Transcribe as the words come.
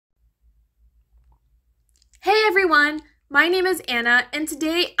Hey everyone, my name is Anna, and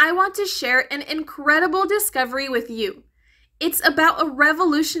today I want to share an incredible discovery with you. It's about a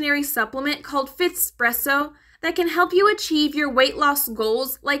revolutionary supplement called FitSpresso that can help you achieve your weight loss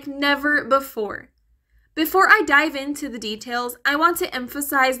goals like never before. Before I dive into the details, I want to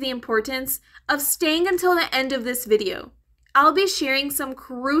emphasize the importance of staying until the end of this video. I'll be sharing some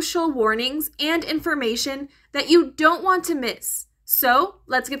crucial warnings and information that you don't want to miss. So,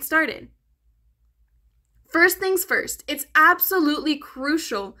 let's get started. First things first, it's absolutely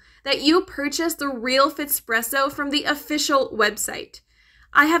crucial that you purchase the real FitSpresso from the official website.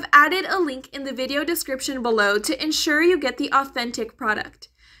 I have added a link in the video description below to ensure you get the authentic product.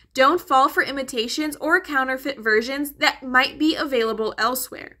 Don't fall for imitations or counterfeit versions that might be available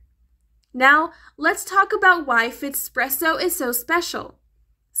elsewhere. Now, let's talk about why FitSpresso is so special.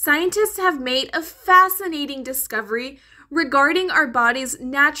 Scientists have made a fascinating discovery regarding our body's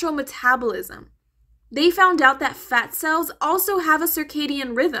natural metabolism. They found out that fat cells also have a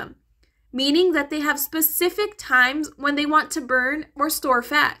circadian rhythm, meaning that they have specific times when they want to burn or store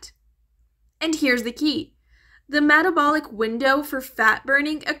fat. And here's the key. The metabolic window for fat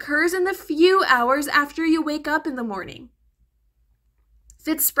burning occurs in the few hours after you wake up in the morning.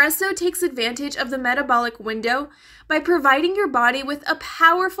 FitSpresso takes advantage of the metabolic window by providing your body with a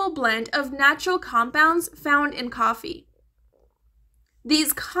powerful blend of natural compounds found in coffee.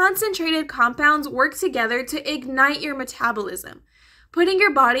 These concentrated compounds work together to ignite your metabolism, putting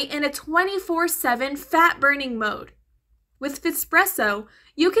your body in a 24/7 fat-burning mode. With FitSpresso,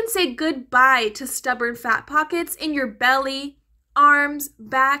 you can say goodbye to stubborn fat pockets in your belly, arms,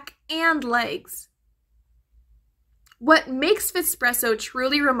 back, and legs. What makes FitSpresso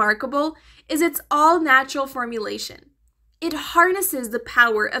truly remarkable is its all-natural formulation. It harnesses the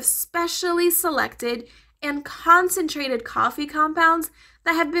power of specially selected and concentrated coffee compounds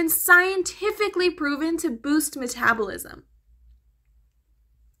that have been scientifically proven to boost metabolism.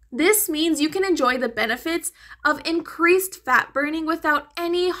 This means you can enjoy the benefits of increased fat burning without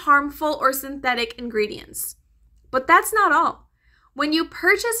any harmful or synthetic ingredients. But that's not all. When you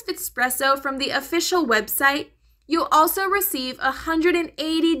purchase FitSpresso from the official website, you'll also receive a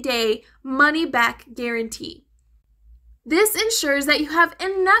 180-day money-back guarantee. This ensures that you have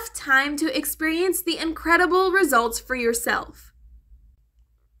enough time to experience the incredible results for yourself.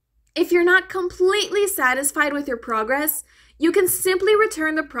 If you're not completely satisfied with your progress, you can simply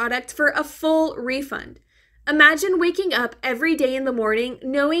return the product for a full refund. Imagine waking up every day in the morning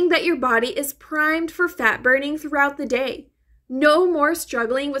knowing that your body is primed for fat burning throughout the day. No more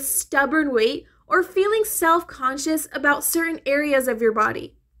struggling with stubborn weight or feeling self-conscious about certain areas of your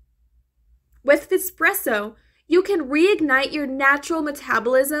body. With FitSpresso, you can reignite your natural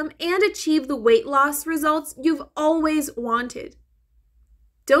metabolism and achieve the weight loss results you've always wanted.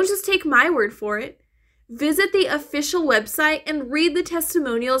 Don't just take my word for it. Visit the official website and read the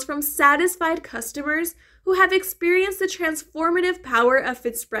testimonials from satisfied customers who have experienced the transformative power of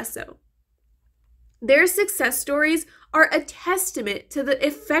FitSpresso. Their success stories are a testament to the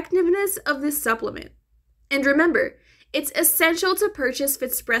effectiveness of this supplement. And remember, it's essential to purchase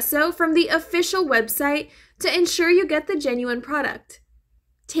FitSpresso from the official website to ensure you get the genuine product.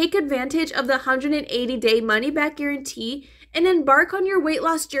 Take advantage of the 180-day money-back guarantee and embark on your weight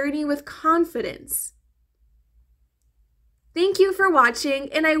loss journey with confidence. Thank you for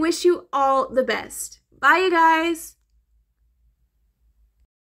watching, and I wish you all the best. Bye, you guys!